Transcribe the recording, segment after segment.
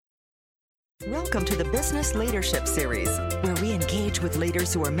Welcome to the Business Leadership Series, where we engage with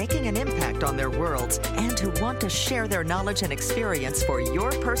leaders who are making an impact on their worlds and who want to share their knowledge and experience for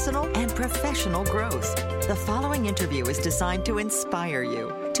your personal and professional growth. The following interview is designed to inspire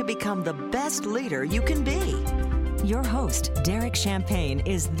you to become the best leader you can be. Your host, Derek Champagne,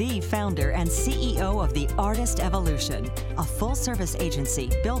 is the founder and CEO of The Artist Evolution, a full-service agency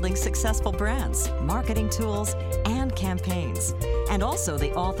building successful brands, marketing tools, and campaigns, and also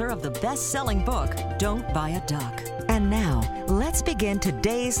the author of the best-selling book, Don't Buy a Duck. And now, let's begin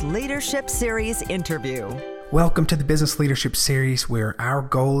today's Leadership Series interview. Welcome to the Business Leadership Series, where our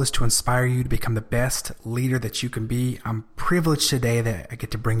goal is to inspire you to become the best leader that you can be. I'm privileged today that I get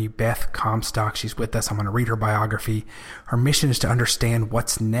to bring you Beth Comstock. She's with us. I'm going to read her biography. Her mission is to understand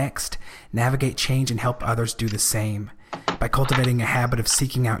what's next, navigate change, and help others do the same. By cultivating a habit of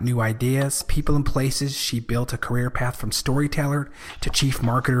seeking out new ideas, people, and places, she built a career path from storyteller to chief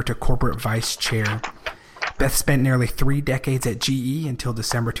marketer to corporate vice chair. Beth spent nearly 3 decades at GE until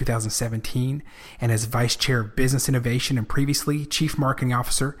December 2017, and as Vice Chair of Business Innovation and previously Chief Marketing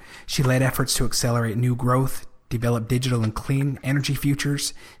Officer, she led efforts to accelerate new growth, develop digital and clean energy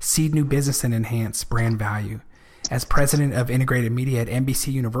futures, seed new business, and enhance brand value. As President of Integrated Media at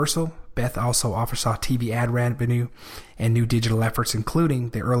NBC Universal, Beth also oversaw TV ad revenue and new digital efforts, including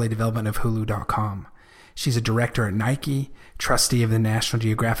the early development of Hulu.com. She's a director at Nike, trustee of the National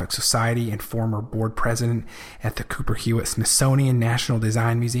Geographic Society, and former board president at the Cooper Hewitt Smithsonian National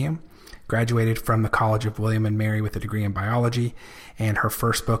Design Museum. Graduated from the College of William and Mary with a degree in biology, and her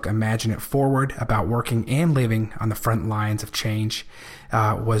first book, Imagine It Forward, about working and living on the front lines of change,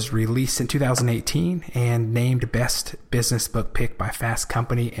 was released in 2018 and named Best Business Book Pick by Fast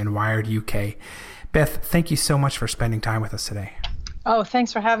Company and Wired UK. Beth, thank you so much for spending time with us today. Oh,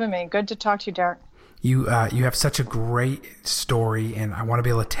 thanks for having me. Good to talk to you, Derek. You have such a great story, and I want to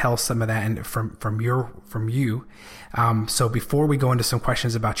be able to tell some of that and from you. So before we go into some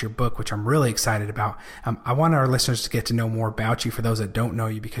questions about your book, which I'm really excited about, I want our listeners to get to know more about you for those that don't know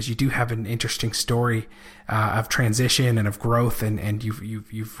you, because you do have an interesting story of transition and of growth, and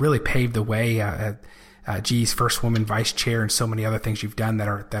you've really paved the way. GE's first woman vice chair, and so many other things you've done that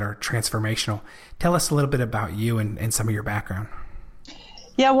are transformational. Tell us a little bit about you and some of your background.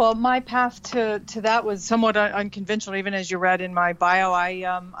 Yeah, well, my path to that was somewhat unconventional. Even as you read in my bio,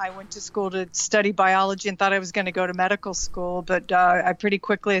 I went to school to study biology and thought I was going to go to medical school. But I pretty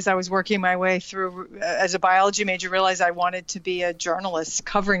quickly, as I was working my way through as a biology major, realized I wanted to be a journalist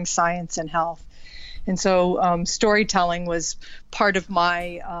covering science and health. And so storytelling was part of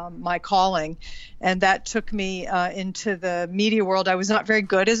my calling, and that took me into the media world. I was not very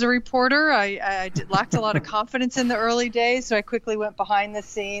good as a reporter. I lacked a lot of confidence in the early days, so I quickly went behind the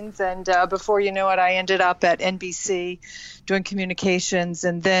scenes, and before you know it, I ended up at NBC doing communications,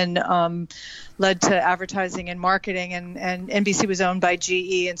 and then led to advertising and marketing, and NBC was owned by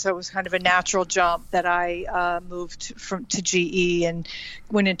GE, and so it was kind of a natural jump that I moved to GE and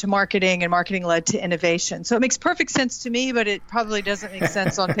went into marketing, and marketing led to innovation. So it makes perfect sense to me, but it probably doesn't make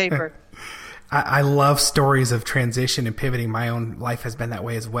sense on paper. I love stories of transition and pivoting. My own life has been that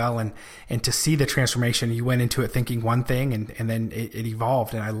way as well. And to see the transformation, you went into it thinking one thing and then it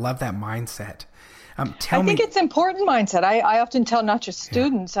evolved. And I love that mindset. I think it's important mindset. I often tell not just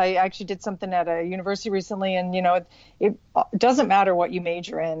students. I actually did something at a university recently, and it doesn't matter what you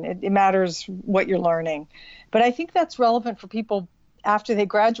major in. It matters what you're learning. But I think that's relevant for people after they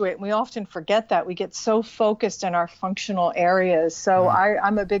graduate, and we often forget that. We get so focused in our functional areas. So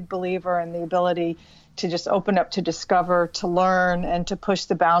I'm a big believer in the ability to just open up to discover, to learn, and to push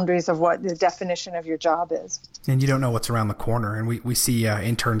the boundaries of what the definition of your job is. And you don't know what's around the corner. And we see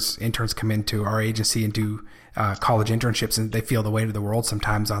interns come into our agency and do college internships, and they feel the weight of the world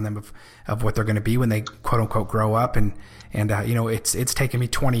sometimes on them of what they're going to be when they quote unquote grow up. And it's taken me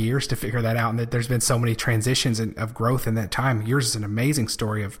 20 years to figure that out. And that there's been so many transitions of growth in that time. Yours is an amazing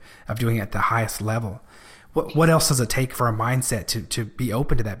story of doing it at the highest level. What else does it take for a mindset to be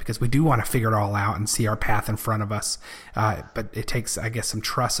open to that? Because we do want to figure it all out and see our path in front of us. But it takes, I guess, some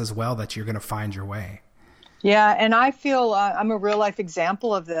trust as well that you're going to find your way. Yeah, and I feel I'm a real life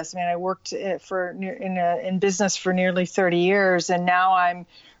example of this. I mean, I worked in business for nearly 30 years, and now I'm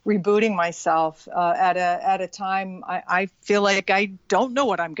rebooting myself at a time I feel like I don't know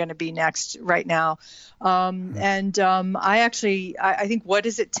what I'm going to be next right now. I think, what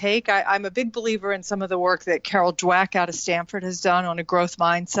does it take? I'm a big believer in some of the work that Carol Dweck out of Stanford has done on a growth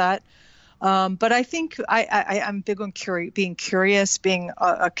mindset. But I think I'm big on being curious, being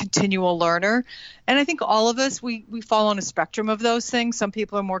a continual learner. And I think all of us, we fall on a spectrum of those things. Some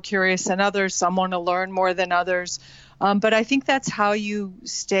people are more curious than others. Some want to learn more than others. But I think that's how you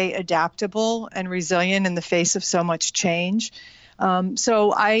stay adaptable and resilient in the face of so much change.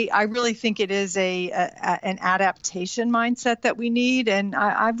 So I really think it is an adaptation mindset that we need. And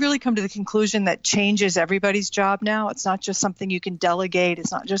I've really come to the conclusion that change is everybody's job now. It's not just something you can delegate.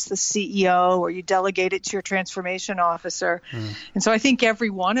 It's not just the CEO or you delegate it to your transformation officer. And so I think every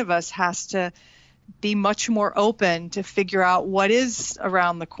one of us has to be much more open to figure out what is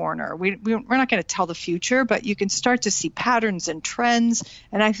around the corner. We're not going to tell the future, but you can start to see patterns and trends.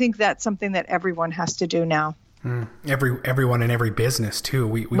 And I think that's something that everyone has to do now. Everyone in every business too.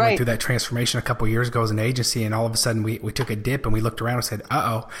 We went through that transformation a couple of years ago as an agency, and all of a sudden we took a dip and we looked around and said,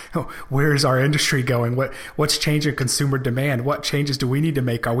 where's our industry going? What's changing consumer demand? What changes do we need to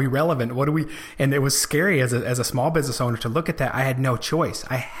make? Are we relevant? And it was scary as a small business owner to look at that. I had no choice.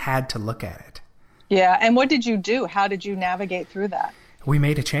 I had to look at it. Yeah. And what did you do? How did you navigate through that? We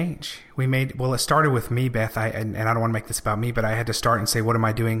made a change. It started with me, Beth, and I don't want to make this about me, but I had to start and say, what am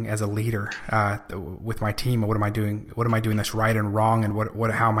I doing as a leader with my team? What am I doing that's right and wrong?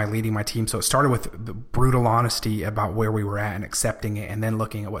 And how am I leading my team? So it started with the brutal honesty about where we were at and accepting it, and then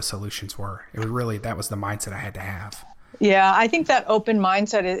looking at what solutions were. That was the mindset I had to have. Yeah, I think that open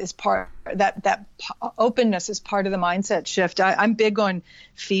mindset is that openness is part of the mindset shift. I'm big on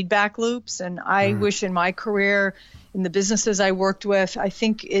feedback loops, and I wish in my career, in the businesses I worked with, I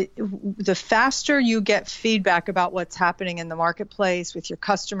think the faster you get feedback about what's happening in the marketplace with your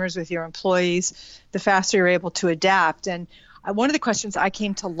customers, with your employees, the faster you're able to adapt. And one of the questions I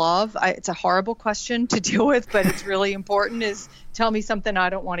came to love, it's a horrible question to deal with, but it's really important, is tell me something I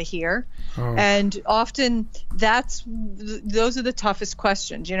don't want to hear. And often those are the toughest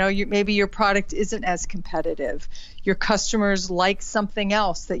questions. Maybe your product isn't as competitive. Your customers like something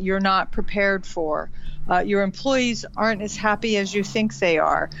else that you're not prepared for. Your employees aren't as happy as you think they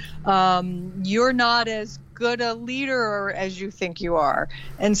are. You're not as good a leader as you think you are.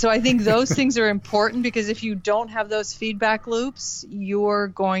 And so I think those things are important, because if you don't have those feedback loops, you're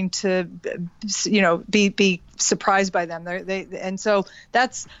going to, be surprised by them. And so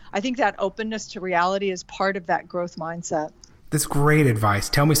I think that openness to reality is part of that growth mindset. That's great advice.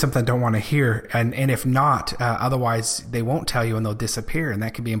 Tell me something I don't want to hear. And if not, otherwise they won't tell you and they'll disappear. And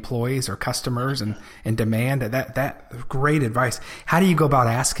that could be employees or customers and demand. That great advice. How do you go about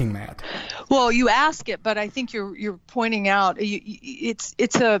asking that? Well, you ask it, but I think you're pointing out it's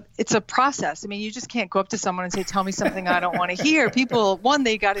a process. I mean, you just can't go up to someone and say, tell me something I don't want to hear. People, one,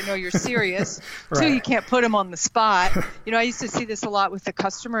 they got to know you're serious. Right. Two, you can't put them on the spot. I used to see this a lot with the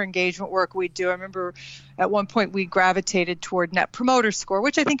customer engagement work we do. I remember at one point we gravitated toward Net Promoter Score,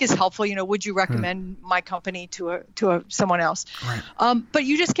 which I think is helpful. Would you recommend my company to someone else? Right. But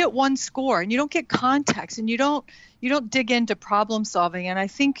you just get one score, and you don't get context, and you don't dig into problem solving. And I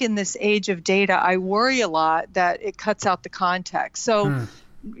think in this age of data, I worry a lot that it cuts out the context. So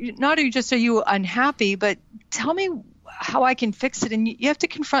not just are you unhappy, but tell me how I can fix it. And you have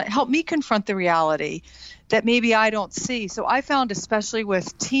to help me confront the reality that maybe I don't see. So I found, especially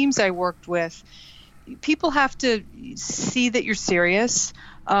with teams I worked with, people have to see that you're serious.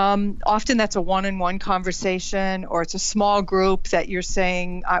 Often that's a one-on-one conversation, or it's a small group that you're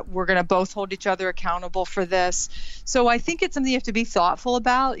saying, we're going to both hold each other accountable for this. So I think it's something you have to be thoughtful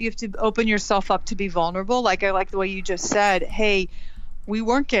about. You have to open yourself up to be vulnerable. Like I like the way you just said, hey, we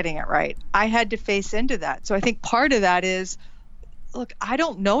weren't getting it right. I had to face into that. So I think part of that is, look, I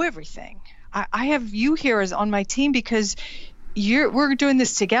don't know everything. I have you here as on my team because we're doing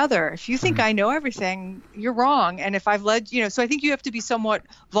this together. If you think I know everything, you're wrong. And if I've led, so I think you have to be somewhat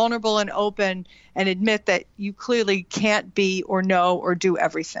vulnerable and open and admit that you clearly can't be or know or do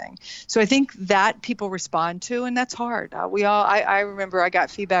everything. So I think that people respond to, and that's hard. I remember I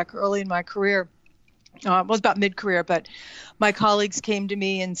got feedback early in my career. It was about mid-career, but my colleagues came to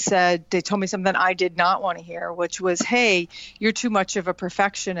me and they told me something I did not want to hear, which was, hey, you're too much of a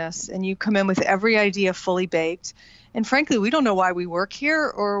perfectionist and you come in with every idea fully baked. And frankly, we don't know why we work here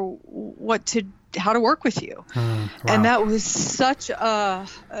or how to work with you. Wow. And that was such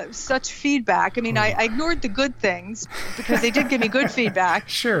feedback. I mean, I ignored the good things because they did give me good feedback.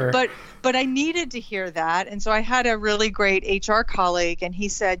 Sure. But I needed to hear that. And so I had a really great HR colleague, and he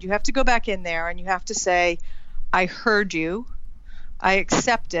said, you have to go back in there and you have to say, I heard you, I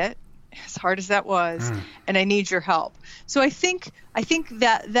accept it, as hard as that was, and I need your help. So I think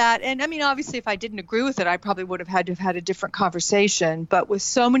that, and I mean, obviously, if I didn't agree with it, I probably would have had to have had a different conversation. But with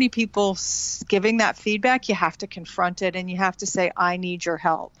so many people giving that feedback, you have to confront it, and you have to say, I need your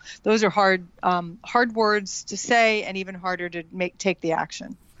help. Those are hard words to say, and even harder to take the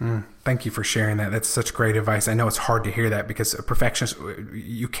action. Thank you for sharing that. That's such great advice. I know it's hard to hear that because a perfectionist,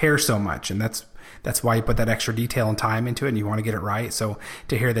 you care so much, and that's why you put that extra detail and time into it, and you want to get it right. So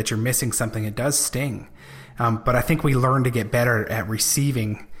to hear that you're missing something, it does sting. But I think we learn to get better at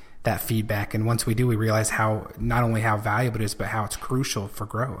receiving that feedback. And once we do, we realize not only how valuable it is, but how it's crucial for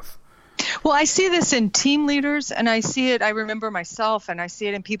growth. Well, I see this in team leaders, and I see it, I remember myself, and I see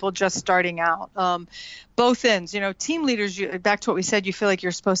it in people just starting out. Both ends, team leaders, back to what we said, you feel like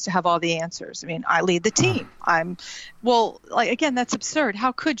you're supposed to have all the answers. I mean, I lead the team. Again, that's absurd.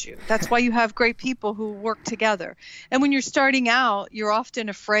 How could you? That's why you have great people who work together. And when you're starting out, you're often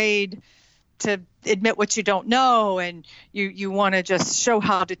afraid to admit what you don't know, and you want to just show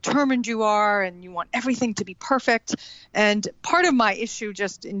how determined you are, and you want everything to be perfect. And part of my issue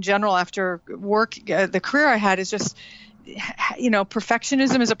just in general after work, the career I had, is just,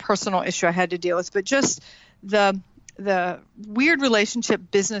 perfectionism is a personal issue I had to deal with, but just the weird relationship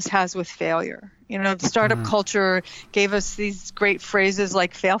business has with failure. The startup culture gave us these great phrases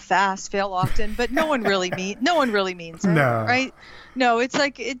like fail fast, fail often, but no one really means it, right? No, it's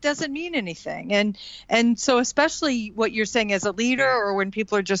like it doesn't mean anything. And so especially what you're saying as a leader or when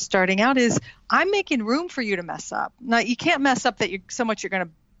people are just starting out is I'm making room for you to mess up. Now, you can't mess up that you're going to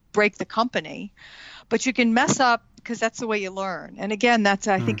break the company, but you can mess up because that's the way you learn. And again, that's,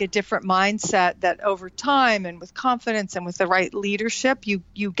 I think, a different mindset that over time and with confidence and with the right leadership,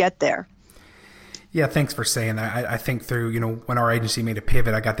 you get there. Yeah, thanks for saying that. I think through, when our agency made a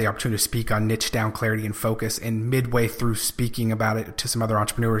pivot, I got the opportunity to speak on niche down clarity and focus. And midway through speaking about it to some other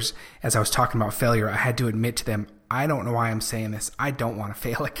entrepreneurs, as I was talking about failure, I had to admit to them, I don't know why I'm saying this. I don't want to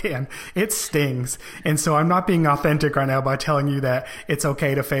fail again. It stings. And so I'm not being authentic right now by telling you that it's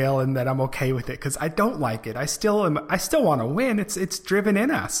okay to fail and that I'm okay with it, because I don't like it. I still want to win. It's driven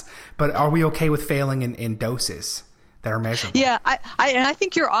in us. But are we okay with failing in doses that are measurable? Yeah, I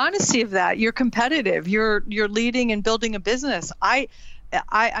think your honesty of that, you're competitive, you're leading and building a business. I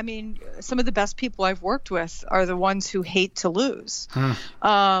mean, some of the best people I've worked with are the ones who hate to lose.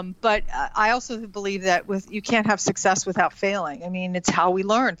 But I also believe that you can't have success without failing. I mean, it's how we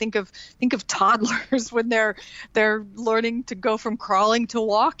learn. Think of toddlers when they're learning to go from crawling to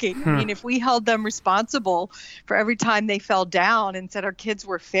walking. I mean, if we held them responsible for every time they fell down and said our kids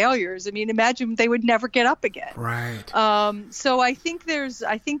were failures, I mean, imagine they would never get up again. Right. So I think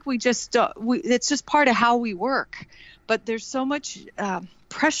it's just part of how we work. But there's so much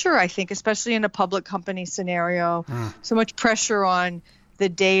pressure, I think, especially in a public company scenario, so much pressure on the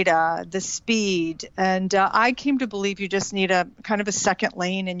data, the speed. And I came to believe you just need a kind of a second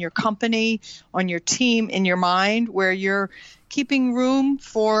lane in your company, on your team, in your mind, where you're keeping room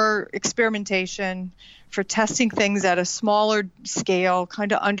for experimentation, for testing things at a smaller scale,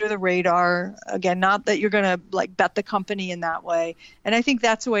 kind of under the radar. Again, not that you're going to bet the company in that way. And I think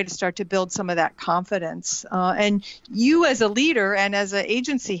that's a way to start to build some of that confidence. And you as a leader and as an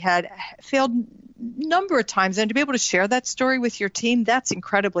agency head failed a number of times. And to be able to share that story with your team, that's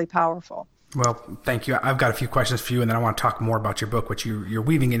incredibly powerful. Well, thank you. I've got a few questions for you, and then I want to talk more about your book, which you're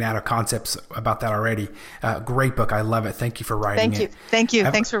weaving in and out of concepts about that already. Great book. I love it. Thank you for writing it. Thank you.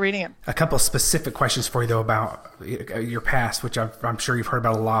 Thanks for reading it. A couple of specific questions for you, though, about your past, which I'm sure you've heard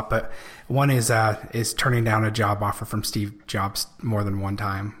about a lot. But one is turning down a job offer from Steve Jobs more than one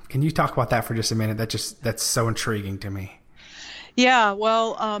time. Can you talk about that for just a minute? That's so intriguing to me. Yeah,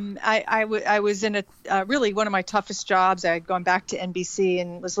 well, I was in really one of my toughest jobs. I had gone back to NBC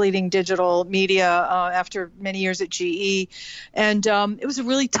and was leading digital media after many years at GE. And it was a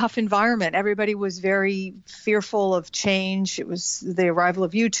really tough environment. Everybody was very fearful of change. It was the arrival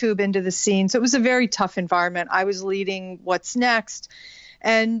of YouTube into the scene. So it was a very tough environment. I was leading What's Next.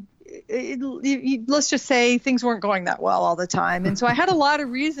 And let's just say things weren't going that well all the time. And so I had a lot of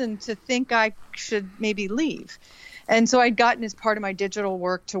reason to think I should maybe leave. And so I'd gotten as part of my digital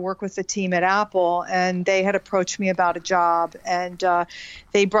work to work with the team at Apple, and they had approached me about a job, and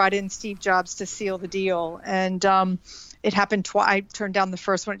they brought in Steve Jobs to seal the deal. And it happened twice. I turned down the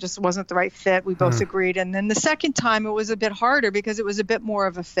first one. It just wasn't the right fit. We both agreed. And then the second time it was a bit harder because it was a bit more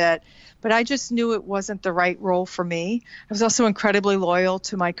of a fit. But I just knew it wasn't the right role for me. I was also incredibly loyal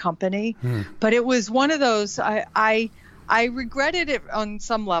to my company. But it was one of those, I regretted it on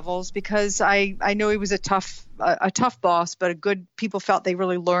some levels because I know he was a tough boss, but people felt they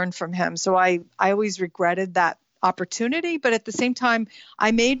really learned from him. So I always regretted that opportunity, but at the same time,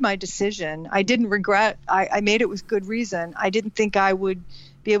 I made my decision. I didn't regret. I made it with good reason. I didn't think I would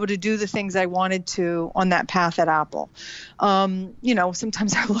be able to do the things I wanted to on that path at Apple.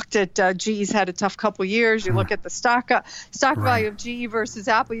 Sometimes I looked at GE's had a tough couple years. You look at the stock value of GE versus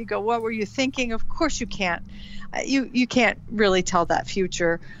Apple. You go, what were you thinking? Of course you can't. You can't really tell that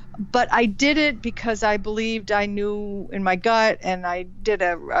future. But I did it because I believed I knew in my gut, and I did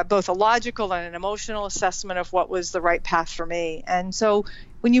both a logical and an emotional assessment of what was the right path for me. And so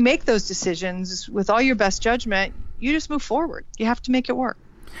when you make those decisions with all your best judgment, you just move forward. You have to make it work.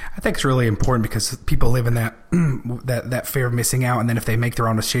 I think it's really important because people live in that that fear of missing out, and then if they make their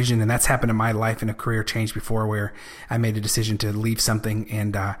own decision, and that's happened in my life in a career change before, where I made a decision to leave something,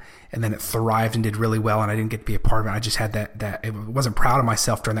 and then it thrived and did really well, and I didn't get to be a part of it. I just had that I wasn't proud of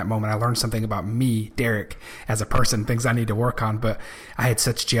myself during that moment. I learned something about me, Derek, as a person, things I need to work on, but I had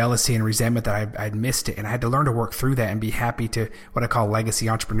such jealousy and resentment that I'd missed it, and I had to learn to work through that and be happy to what I call legacy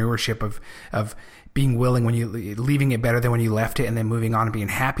entrepreneurship of being willing when you leaving it better than when you left it, and then moving on and being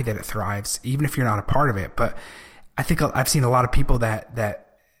happy that it thrives, even if you're not a part of it. But I think I've seen a lot of people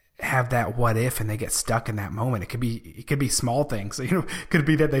that have that what if, and they get stuck in that moment. It could be small things. It could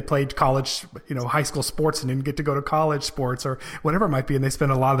be that they played college, high school sports and didn't get to go to college sports or whatever it might be, and they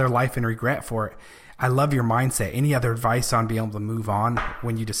spend a lot of their life in regret for it. I love your mindset. Any other advice on being able to move on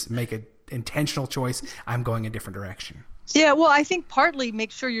when you just make an intentional choice? I'm going a different direction. Yeah, well, I think partly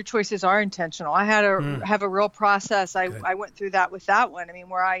make sure your choices are intentional. I had have a real process. I went through that with that one. I mean,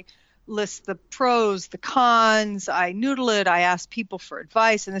 where I list the pros, the cons, I noodle it. I asked people for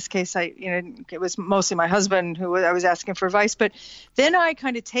advice. In this case, it was mostly my husband who I was asking for advice. But then I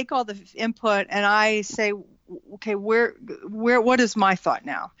kind of take all the input and I say, okay, what is my thought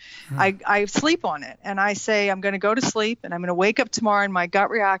now? I sleep on it, and I say I'm going to go to sleep, and I'm going to wake up tomorrow, and my gut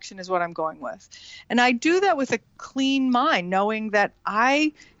reaction is what I'm going with. And I do that with a clean mind, knowing that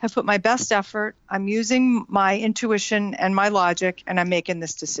I have put my best effort, I'm using my intuition and my logic, and I'm making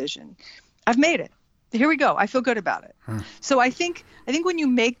this decision. I've made it. Here we go. I feel good about it. So I think when you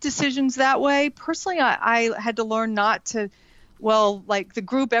make decisions that way, personally, I had to learn not to, like the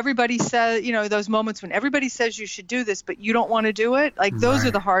group, everybody says, those moments when everybody says you should do this, but you don't want to do it. Like those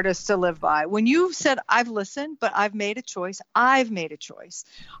are the hardest to live by. When you've said, I've listened, but I've made a choice. I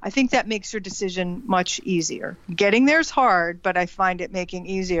think that makes your decision much easier. Getting there is hard, but I find it making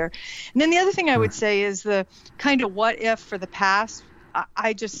easier. And then the other thing I would say is the kind of what if for the past,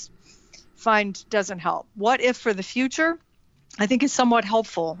 I just find doesn't help. What if for the future? I think is somewhat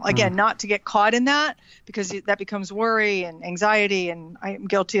helpful. Again, not to get caught in that, because that becomes worry and anxiety, and I'm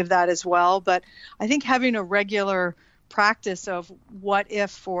guilty of that as well. But I think having a regular practice of what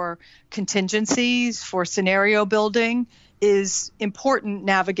if for contingencies, for scenario building is important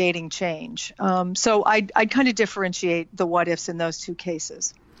navigating change. So I'd kind of differentiate the what ifs in those two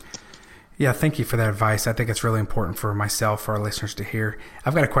cases. Yeah, thank you for that advice. I think it's really important for myself, for our listeners to hear.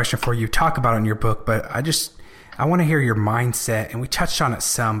 I've got a question for you. Talk about it in your book, but I want to hear your mindset, and we touched on it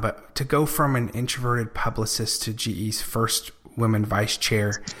some, but to go from an introverted publicist to GE's first women vice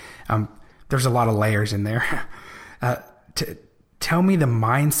chair, there's a lot of layers in there. Tell me the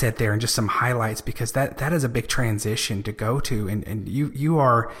mindset there and just some highlights, because that is a big transition to go to, and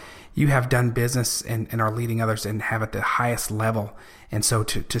you have done business and are leading others and have at the highest level, and so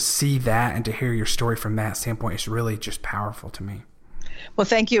to see that and to hear your story from that standpoint is really just powerful to me. Well,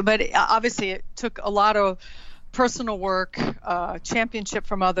 thank you, but obviously it took a lot of personal work, championship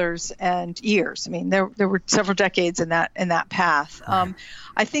from others, and years. I mean, there were several decades in that path.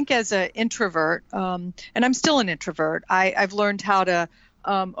 I think as an introvert, and I'm still an introvert, I've learned how to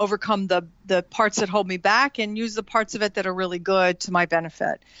overcome the parts that hold me back and use the parts of it that are really good to my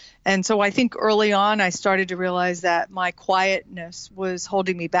benefit. And so I think early on I started to realize that my quietness was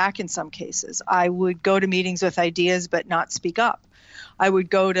holding me back in some cases. I would go to meetings with ideas but not speak up. I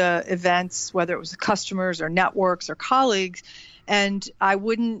would go to events, whether it was customers or networks or colleagues, and I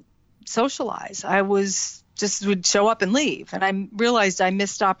wouldn't socialize. I would show up and leave. And I realized I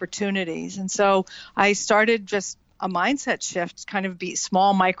missed opportunities. And so I started just a mindset shift, kind of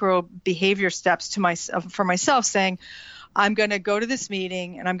small micro behavior steps for myself, saying, I'm going to go to this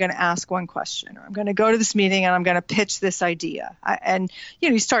meeting and I'm going to ask one question, or I'm going to go to this meeting and I'm going to pitch this idea.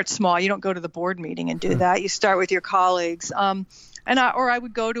 You start small. You don't go to the board meeting and do that. You start with your colleagues. Or I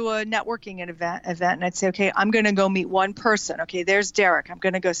would go to a networking event and I'd say, okay, I'm going to go meet one person. Okay, there's Derek. I'm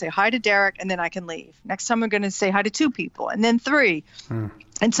going to go say hi to Derek, and then I can leave. Next time I'm going to say hi to 2 people, and then 3.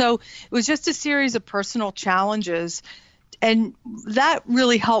 And so it was just a series of personal challenges, and that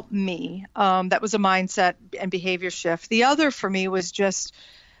really helped me. That was a mindset and behavior shift. The other for me was just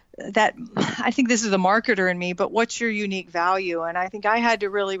that I think this is the marketer in me, but what's your unique value? And I think I had to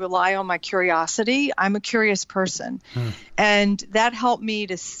really rely on my curiosity. I'm a curious person. And that helped me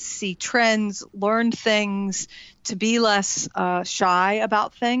to see trends, learn things, to be less shy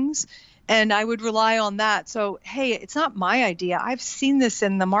about things. And I would rely on that. So, hey, it's not my idea. I've seen this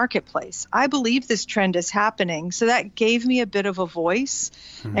in the marketplace. I believe this trend is happening. So that gave me a bit of a voice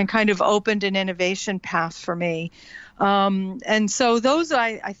and kind of opened an innovation path for me. And so those,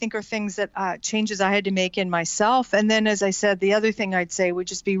 I think, are things that changes I had to make in myself. And then, as I said, the other thing I'd say would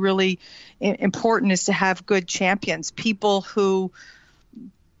just be really important is to have good champions, people who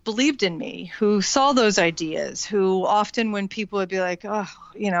believed in me, who saw those ideas, who often when people would be like, oh,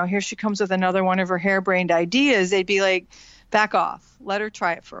 here she comes with another one of her harebrained ideas, they'd be like, back off, let her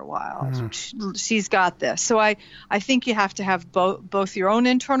try it for a while. She's got this. So I think you have to have both your own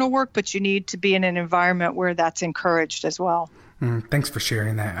internal work, but you need to be in an environment where that's encouraged as well. Thanks for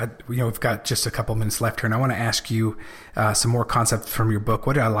sharing that. We've got just a couple minutes left here, and I want to ask you some more concepts from your book.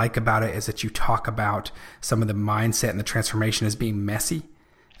 What I like about it is that you talk about some of the mindset and the transformation as being messy.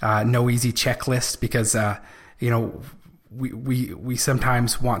 No easy checklist, because we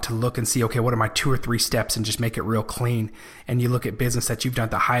sometimes want to look and see, okay, what are my 2 or 3 steps, and just make it real clean. And you look at business that you've done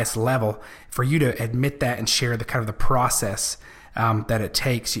at the highest level, for you to admit that and share the kind of the process that it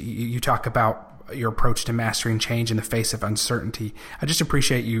takes. You talk about your approach to mastering change in the face of uncertainty. I just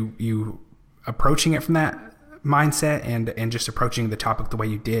appreciate you approaching it from that mindset and just approaching the topic the way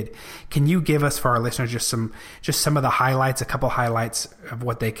you did. Can you give us, for our listeners, just some of the highlights, a couple highlights of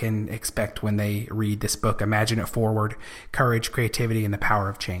what they can expect when they read this book, Imagine It Forward: Courage, Creativity, and the Power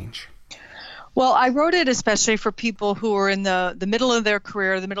of Change? Well, I wrote it especially for people who are in the middle of their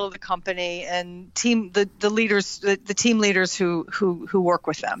career, the middle of the company, and the leaders, the team leaders who work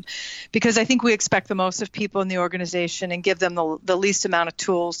with them, because I think we expect the most of people in the organization and give them the least amount of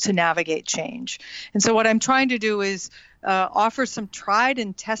tools to navigate change. And so what I'm trying to do is offer some tried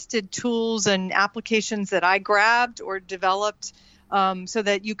and tested tools and applications that I grabbed or developed, so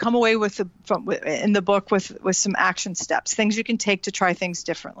that you come away in the book with some action steps, things you can take to try things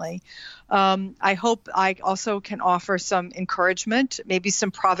differently. I hope I also can offer some encouragement, maybe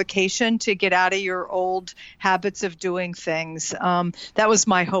some provocation to get out of your old habits of doing things. That was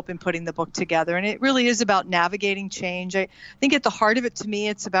my hope in putting the book together. And it really is about navigating change. I think at the heart of it, to me,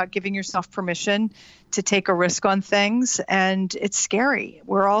 it's about giving yourself permission to take a risk on things. And it's scary.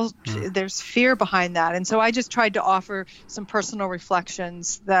 There's fear behind that. And so I just tried to offer some personal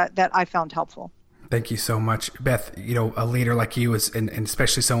reflections that I found helpful. Thank you so much, Beth. A leader like you is, and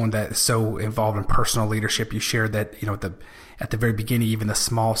especially someone that is so involved in personal leadership. You shared that, at the very beginning, even the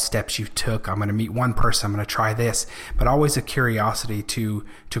small steps you took. I'm going to meet one person. I'm going to try this, but always a curiosity to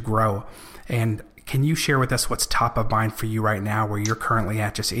grow. And can you share with us what's top of mind for you right now, where you're currently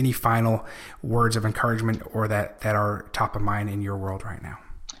at? Just any final words of encouragement or that are top of mind in your world right now?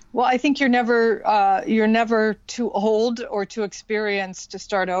 Well, I think you're never too old or too experienced to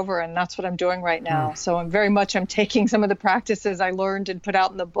start over, and that's what I'm doing right now. So I'm taking some of the practices I learned and put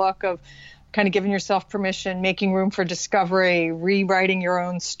out in the book of kind of giving yourself permission, making room for discovery, rewriting your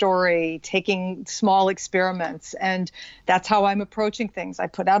own story, taking small experiments. And that's how I'm approaching things. I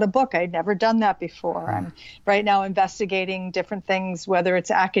put out a book. I'd never done that before. I'm right now investigating different things, whether it's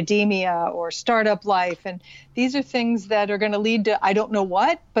academia or startup life. And these are things that are going to lead to, I don't know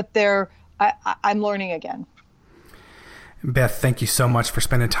what, but I'm learning again. Beth, thank you so much for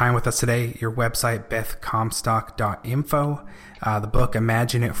spending time with us today. Your website, bethcomstock.info. The book,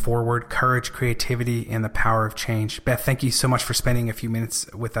 Imagine It Forward: Courage, Creativity, and the Power of Change. Beth, thank you so much for spending a few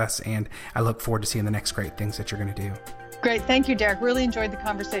minutes with us, and I look forward to seeing the next great things that you're going to do. Great. Thank you, Derek. Really enjoyed the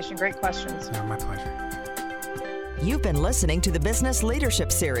conversation. Great questions. My pleasure. You've been listening to the Business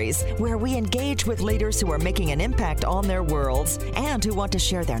Leadership Series, where we engage with leaders who are making an impact on their worlds and who want to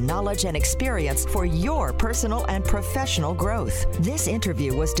share their knowledge and experience for your personal and professional growth. This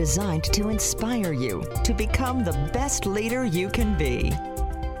interview was designed to inspire you to become the best leader you can be.